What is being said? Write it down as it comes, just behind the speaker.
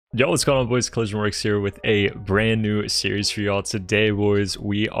Yo, what's going on, boys? Collision Works here with a brand new series for y'all. Today, boys,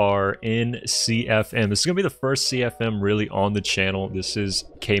 we are in CFM. This is going to be the first CFM really on the channel. This is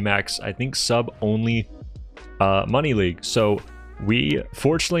Kmac, I think, sub-only money league. So we,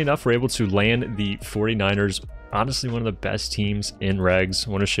 fortunately enough, were able to land the 49ers. Honestly, one of the best teams in regs.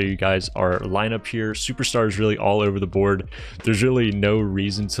 I want to show you guys our lineup here. Superstars really all over the board. There's really no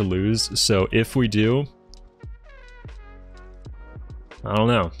reason to lose. So if we do, I don't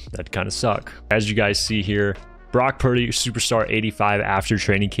know, that kind of suck. As you guys see here, Brock Purdy, superstar 85 after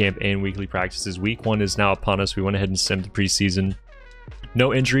training camp and weekly practices. Week 1 is now upon us. We went ahead and simmed the preseason.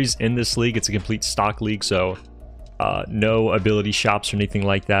 No injuries in this league. It's a complete stock league, so no ability shops or anything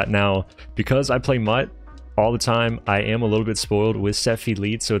like that. Now, because I play MUT all the time, I am a little bit spoiled with Cephii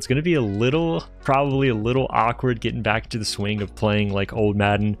lead, so it's going to be probably a little awkward getting back to the swing of playing like old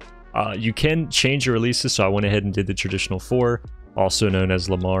Madden. You can change your releases, so I went ahead and did the traditional 4. Also known as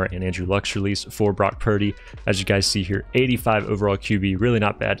Lamar and Andrew Luck's release for Brock Purdy. As you guys see here, 85 overall QB, really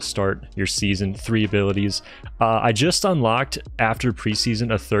not bad to start your season. 3 abilities. I just unlocked after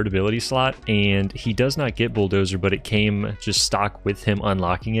preseason a 3rd ability slot, and he does not get Bulldozer, but it came just stock with him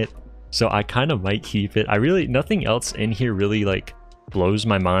unlocking it. So I kind of might keep it. Nothing else in here really like blows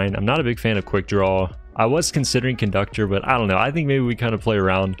my mind. I'm not a big fan of Quick Draw. I was considering Conductor, but I don't know. I think maybe we kind of play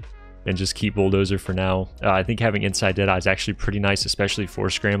around and just keep Bulldozer for now. I think having Inside Deadeye is actually pretty nice, especially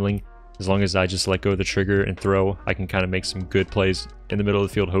for scrambling. As long as I just let go of the trigger and throw, I can kind of make some good plays in the middle of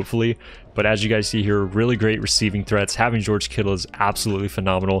the field, hopefully. But as you guys see here, really great receiving threats. Having George Kittle is absolutely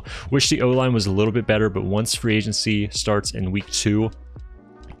phenomenal. Wish the O-line was a little bit better, but once free agency starts in week 2,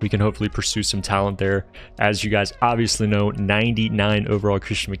 we can hopefully pursue some talent there. As you guys obviously know, 99 overall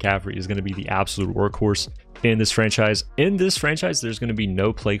Christian McCaffrey is going to be the absolute workhorse in this franchise. In this franchise, there's going to be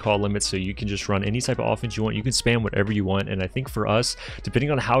no play call limit, so you can just run any type of offense you want. You can spam whatever you want, and I think for us,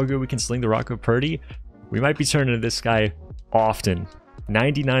 depending on how good we can sling the rock with Purdy, we might be turning to this guy often.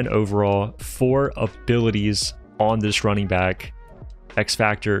 99 overall, 4 abilities on this running back. X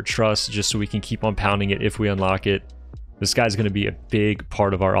Factor, trust, just so we can keep on pounding it if we unlock it. This guy's going to be a big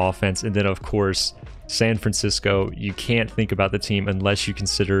part of our offense. And then, of course, San Francisco, you can't think about the team unless you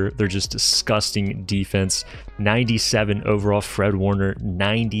consider they're just disgusting defense. 97 overall Fred Warner,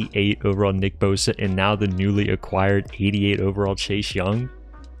 98 overall Nick Bosa, and now the newly acquired 88 overall Chase Young.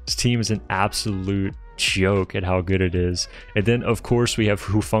 This team is an absolute joke at how good it is. And then, of course, we have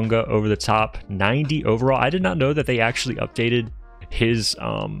Hufanga over the top, 90 overall. I did not know that they actually updated his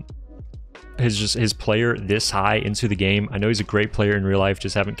player this high into the game. I know he's a great player in real life,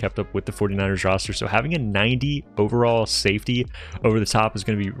 just haven't kept up with the 49ers roster. So having a 90 overall safety over the top is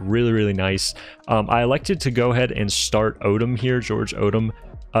going to be really, really nice. I elected to go ahead and start Odom here, George Odom,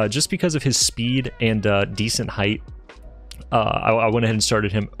 just because of his speed and decent height. I went ahead and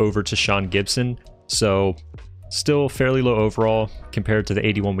started him over to Sean Gibson. So still fairly low overall compared to the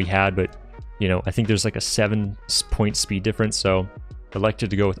 81 we had, but you know, I think there's like a 7-point speed difference. So elected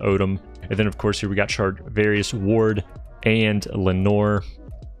to go with Odom. And then, of course, here we got Charvarius Ward and Lenore.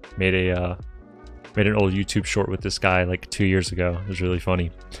 Made an old YouTube short with this guy like 2 years ago. It was really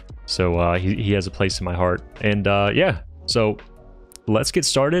funny. So he has a place in my heart. And yeah, so let's get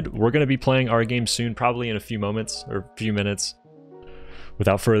started. We're going to be playing our game soon, probably in a few moments or a few minutes.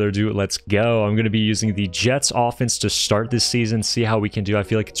 Without further ado, let's go. I'm going to be using the Jets offense to start this season, see how we can do. I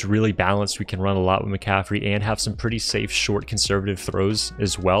feel like it's really balanced. We can run a lot with McCaffrey and have some pretty safe, short, conservative throws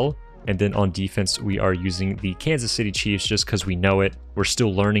as well. And then on defense, we are using the Kansas City Chiefs just because we know it. We're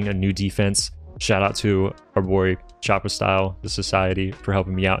still learning a new defense. Shout out to our boy Chopper Style, the Society, for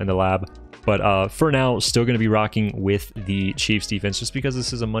helping me out in the lab. But for now, still going to be rocking with the Chiefs defense just because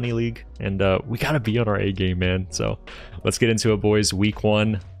this is a money league and we got to be on our A game, man. So let's get into it, boys. Week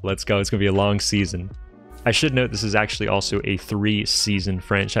 1, let's go. It's going to be a long season. I should note this is actually also a 3-season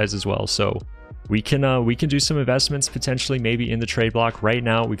franchise as well. So we can do some investments potentially maybe in the trade block. Right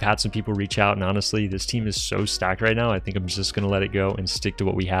now, we've had some people reach out, and honestly, this team is so stacked right now. I think I'm just going to let it go and stick to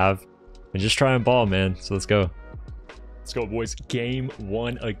what we have and just try and ball, man. So let's go. Let's go, boys. Game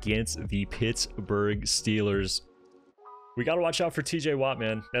 1 against the Pittsburgh Steelers. We got to watch out for TJ Watt,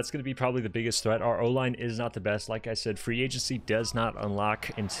 man. That's going to be probably the biggest threat. Our O-line is not the best. Like I said, free agency does not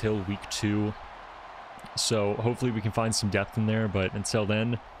unlock until week 2. So hopefully we can find some depth in there. But until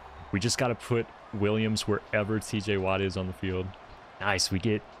then, we just got to put Williams wherever TJ Watt is on the field. Nice. We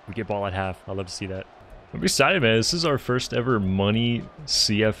get ball at half. I love to see that. I'm excited, man. This is our first ever money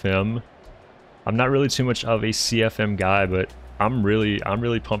CFM. I'm not really too much of a CFM guy, but I'm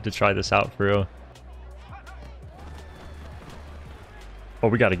really pumped to try this out for real. Oh,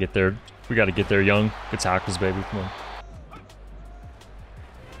 we got to get there. We got to get there, Young. Good tackles, baby. Come on.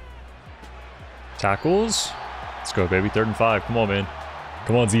 Tackles. Let's go, baby. 3rd and 5. Come on, man.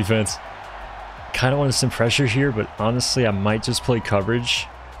 Come on, defense. Kind of want some pressure here, but honestly, I might just play coverage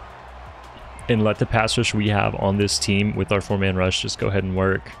and let the pass rush we have on this team with our 4-man rush just go ahead and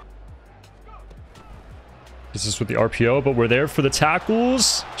work. This is with the RPO, but we're there for the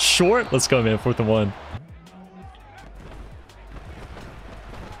tackles. Short. Let's go, man. 4th and 1.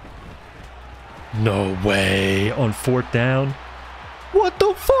 No way. On 4th down. What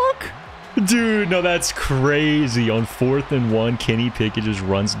the fuck? Dude, no, that's crazy. On 4th and 1, Kenny Pickett just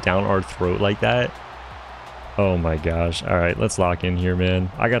runs down our throat like that. Oh my gosh. All right, let's lock in here, man.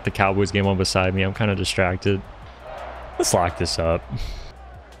 I got the Cowboys game on beside me. I'm kind of distracted. Let's lock this up.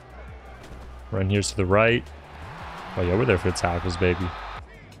 Run here's to the right. Oh yeah, we're there for the tackles, baby.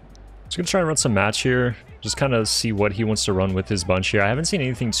 Just gonna try and run some match here. Just kind of see what he wants to run with his bunch here. I haven't seen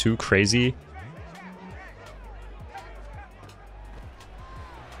anything too crazy.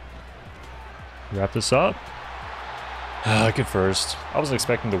 Wrap this up. Good first. I wasn't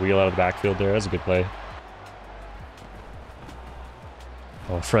expecting the wheel out of the backfield there. That's a good play.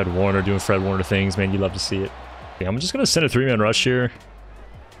 Oh, Fred Warner doing Fred Warner things, man. You love to see it. Okay, I'm just going to send a 3-man rush here.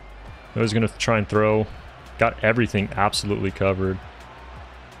 I was going to try and throw. Got everything absolutely covered.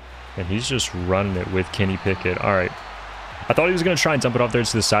 And he's just running it with Kenny Pickett. All right. I thought he was going to try and dump it off there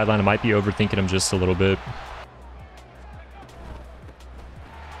to the sideline. I might be overthinking him just a little bit.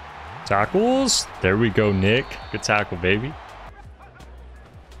 Tackles. There we go, Nick. Good tackle, baby.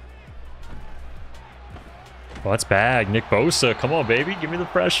 Oh, that's bag. Nick Bosa. Come on, baby. Give me the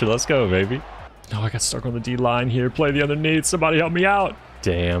pressure. Let's go, baby. Oh, I got stuck on the D line here. Play the underneath. Somebody help me out.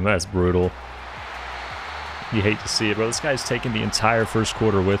 Damn, that's brutal. You hate to see it, bro. This guy's taking the entire first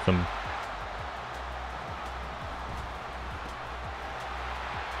quarter with him.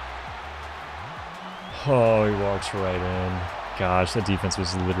 Oh, he walks right in. Gosh, that defense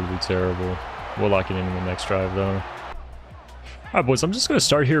was literally terrible. We'll lock it in the next drive, though. All right, boys, I'm just going to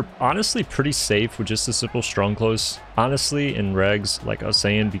start here, honestly, pretty safe with just a simple strong close. Honestly, in regs, like I was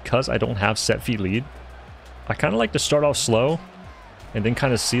saying, because I don't have set feet lead, I kind of like to start off slow and then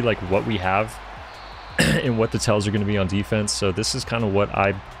kind of see, like, what we have and what the tells are going to be on defense. So this is kind of what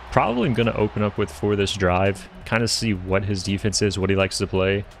I probably am going to open up with for this drive. Kind of see what his defense is, what he likes to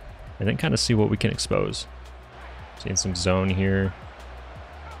play, and then kind of see what we can expose. Seeing some zone here.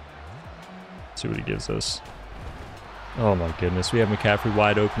 See what he gives us. Oh my goodness, we have McCaffrey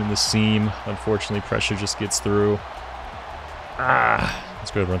wide open in the seam. Unfortunately, pressure just gets through.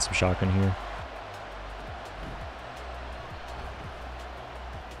 Let's go ahead and run some shotgun here.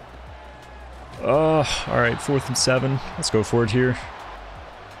 All right, 4th and 7. Let's go for it here.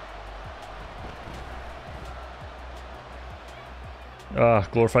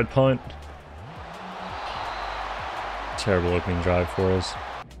 Glorified punt. Terrible opening drive for us.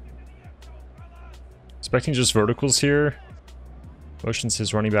 Expecting just verticals here. Motions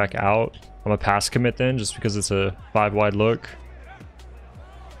his running back out. I'm a pass commit then, just because it's a 5-wide look.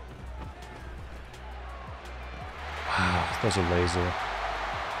 Wow, that was a laser.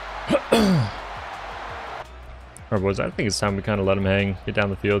 Alright, boys, I think it's time we kind of let him hang. Get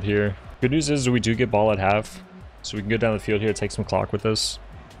down the field here. Good news is we do get ball at half. So we can go down the field here, take some clock with us.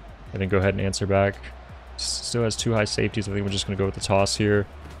 And then go ahead and answer back. Still has 2 high safeties. I think we're just going to go with the toss here.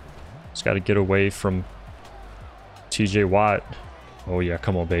 Just got to get away from TJ Watt. Oh, yeah.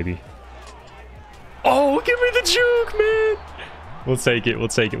 Come on, baby. Oh, give me the juke, man. We'll take it. We'll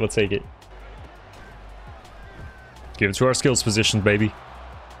take it. We'll take it. Give it to our skills position, baby.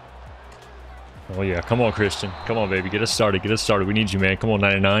 Oh, yeah. Come on, Christian. Come on, baby. Get us started. Get us started. We need you, man. Come on,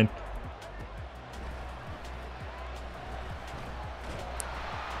 99.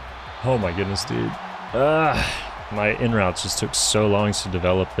 Oh, my goodness, dude. My in routes just took so long to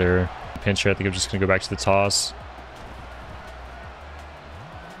develop there. Pinch here, I think I'm just going to go back to the toss.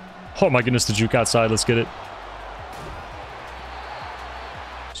 Oh my goodness, the juke outside. Let's get it.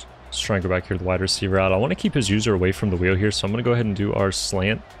 Let's try and go back here to the wide receiver out. I want to keep his user away from the wheel here, so I'm going to go ahead and do our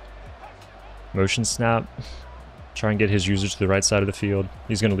slant motion snap. Try and get his user to the right side of the field.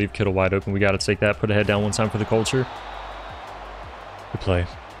 He's going to leave Kittle wide open. We got to take that. Put a head down one time for the culture. Good play.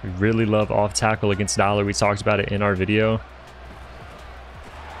 We really love off tackle against Dollar. We talked about it in our video.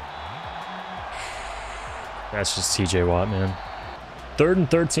 That's just TJ Watt, man. 3rd and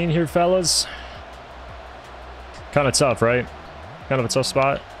 13 here, fellas. Kind of tough, right? Kind of a tough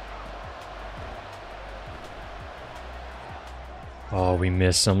spot. Oh, we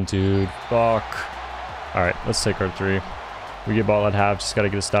missed some, dude. Fuck. All right, let's take our 3. We get ball at half. Just got to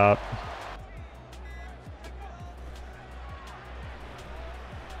get a stop.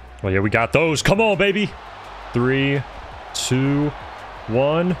 Oh, yeah, we got those. Come on, baby. 3, 2,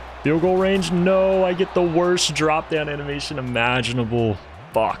 One. Field goal range. No, I get the worst drop down animation imaginable.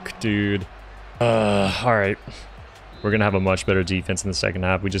 Fuck, dude. All right. We're going to have a much better defense in the second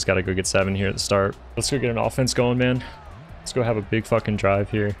half. We just got to go get 7 here at the start. Let's go get an offense going, man. Let's go have a big fucking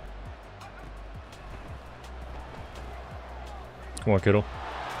drive here. Come on, Kittle.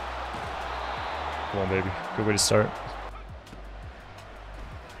 Come on, baby. Good way to start.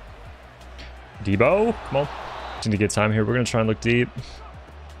 Debo, come on. Just need to get time here. We're going to try and look deep.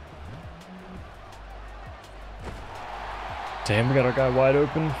 Damn, we got our guy wide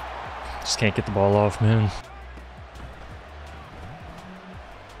open. Just can't get the ball off, man.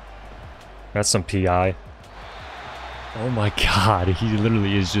 That's some PI. Oh my god, he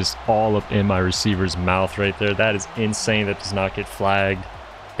literally is just all up in my receiver's mouth right there. That is insane. That does not get flagged.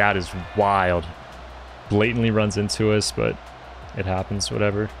 That is wild. Blatantly runs into us, but it happens,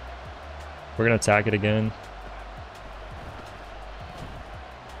 whatever. We're going to attack it again.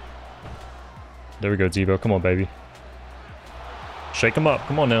 There we go, Debo. Come on, baby. Shake him up.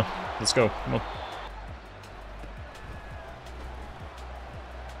 Come on now. Let's go. Come on.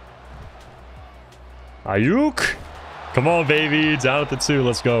 Ayuk. Come on, baby. Down at the 2.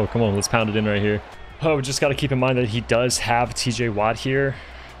 Let's go. Come on. Let's pound it in right here. Oh, we just got to keep in mind that he does have TJ Watt here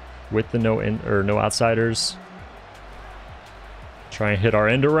with the no outsiders. Try and hit our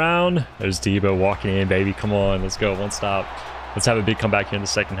end around. There's Debo walking in, baby. Come on. Let's go. One stop. Let's have a big comeback here in the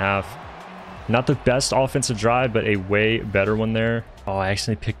second half. Not the best offensive drive, but a way better one there. Oh, I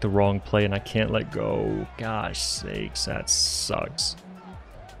actually picked the wrong play and I can't let go. Gosh sakes, that sucks.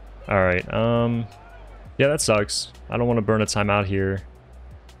 All right. Yeah, that sucks. I don't want to burn a timeout here.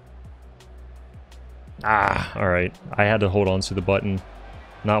 Ah, all right. I had to hold on to the button.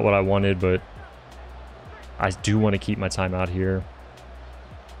 Not what I wanted, but I do want to keep my timeout here.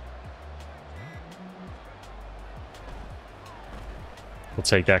 We'll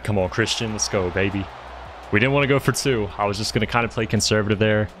take that. Come on, Christian. Let's go, baby. We didn't want to go for 2. I was just going to kind of play conservative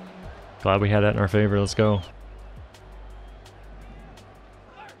there. Glad we had that in our favor. Let's go.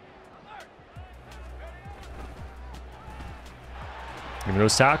 Give me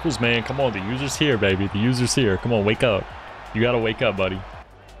those tackles, man. Come on, the user's here, baby. The user's here. Come on, wake up. You got to wake up, buddy.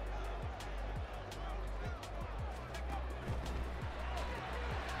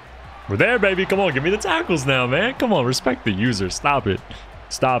 We're there, baby. Come on, give me the tackles now, man. Come on, respect the user. Stop it.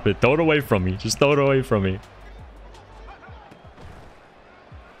 Stop it. Throw it away from me. Just throw it away from me.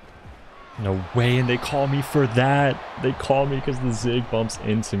 No way, and they call me for that. They call me because the zig bumps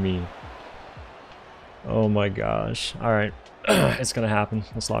into me. Oh my gosh. All right. It's going to happen.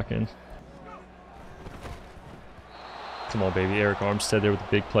 Let's lock in. Come on, baby. Eric Armstead there with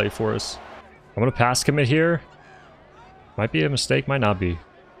a big play for us. I'm going to pass commit here. Might be a mistake. Might not be.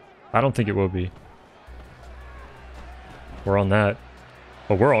 I don't think it will be. We're on that.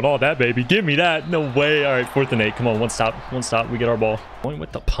 Oh, we're on all that, baby. Give me that. No way. All right, 4th and 8. Come on, one stop. One stop. We get our ball. Going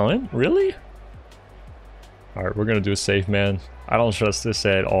with the punt? Really? All right, we're going to do a safe, man. I don't trust this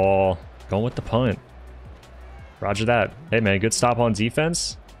at all. Going with the punt. Roger that. Hey, man, good stop on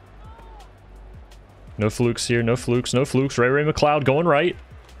defense. No flukes here. No flukes. No flukes. Ray McLeod going right.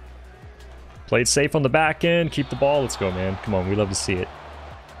 Played safe on the back end. Keep the ball. Let's go, man. Come on. We love to see it.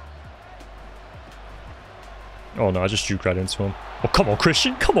 Oh, no. I just juke right into him. Oh, come on,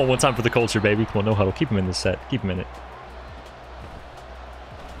 Christian. Come on. One time for the culture, baby. Come on. No huddle. Keep him in this set. Keep him in it.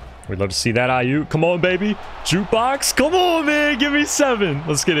 We'd love to see that IU. Come on, baby. Jukebox. Come on, man. Give me 7.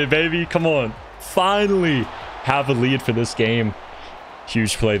 Let's get it, baby. Come on. Finally have a lead for this game.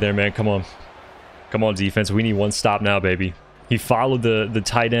 Huge play there, man. Come on. Come on, defense. We need one stop now, baby. He followed the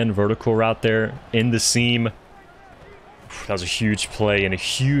tight end vertical route there in the seam. That was a huge play and a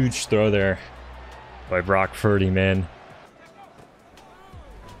huge throw there by Brock Purdy, man.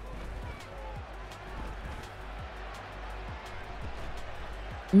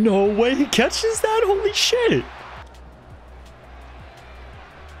 No way he catches that. Holy shit.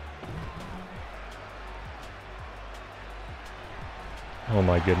 Oh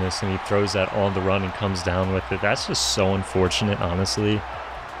my goodness. And he throws that on the run and comes down with it. That's just so unfortunate, honestly.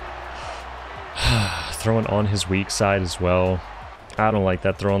 Throwing on his weak side as well. I don't like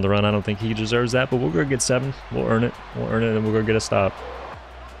that throw on the run. I don't think he deserves that, but we'll go get 7. We'll earn it. We'll earn it and we'll go get a stop.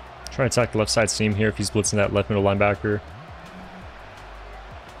 Try to attack the left side seam here if he's blitzing that left middle linebacker.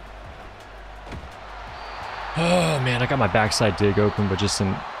 Oh man, I got my backside dig open, but just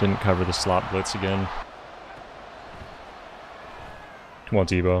didn't cover the slot blitz again. Come on,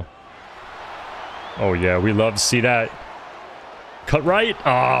 Debo. Oh yeah, we love to see that. Cut right.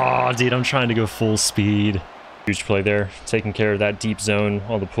 Oh, dude, I'm trying to go full speed. Huge play there. Taking care of that deep zone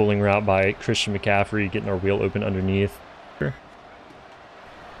on the pulling route by Christian McCaffrey, getting our wheel open underneath.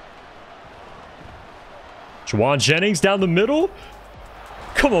 Juwan Jennings down the middle.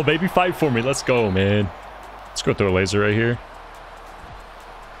 Come on, baby. Fight for me. Let's go, man. Let's go throw a laser right here.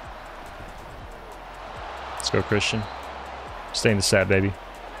 Let's go, Christian. Stay in the set, baby.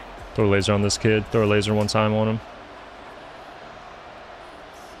 Throw a laser on this kid. Throw a laser one time on him.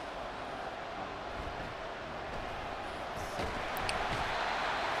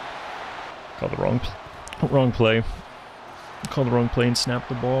 Call the wrong play. Call the wrong play and snap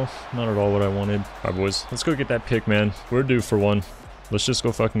the ball. Not at all what I wanted. All right, boys. Let's go get that pick, man. We're due for one. Let's just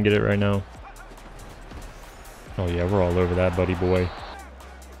go fucking get it right now. Oh, yeah. We're all over that, buddy boy.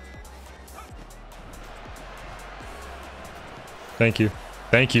 Thank you.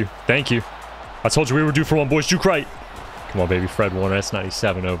 Thank you. Thank you. I told you we were due for one, boys. Juke right. Come on, baby. Fred Warner. That's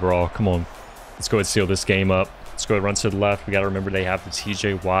 97 overall. Come on. Let's go ahead and seal this game up. Let's go ahead and run to the left. We got to remember they have the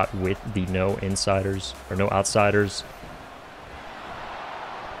TJ Watt with the no insiders or no outsiders.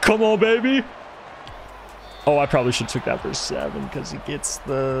 Come on, baby. Oh, I probably should have took that for 7 because he gets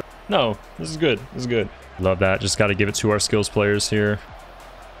the... No, this is good. This is good. Love that. Just got to give it to our skills players here.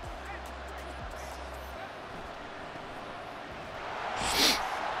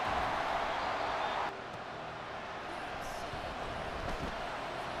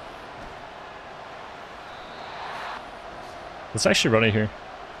 Let's actually run it here.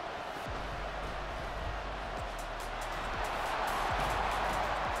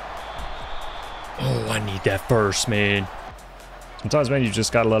 Oh, I need that first, man. Sometimes, man, you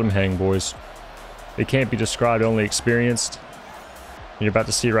just gotta let them hang, boys. They can't be described, only experienced. And you're about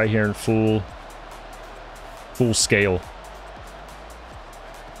to see it right here in full scale.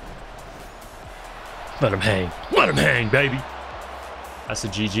 Let them hang. Let them hang, baby. That's a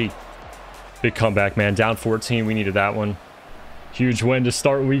GG. Big comeback, man. Down 14. We needed that one. Huge win to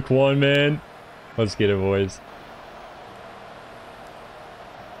start week 1, man. Let's get it, boys.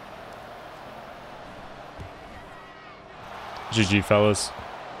 GG, fellas.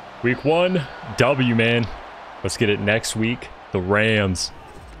 Week 1, W, man. Let's get it next week. The Rams.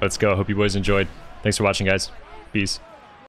 Let's go. Hope you boys enjoyed. Thanks for watching, guys. Peace.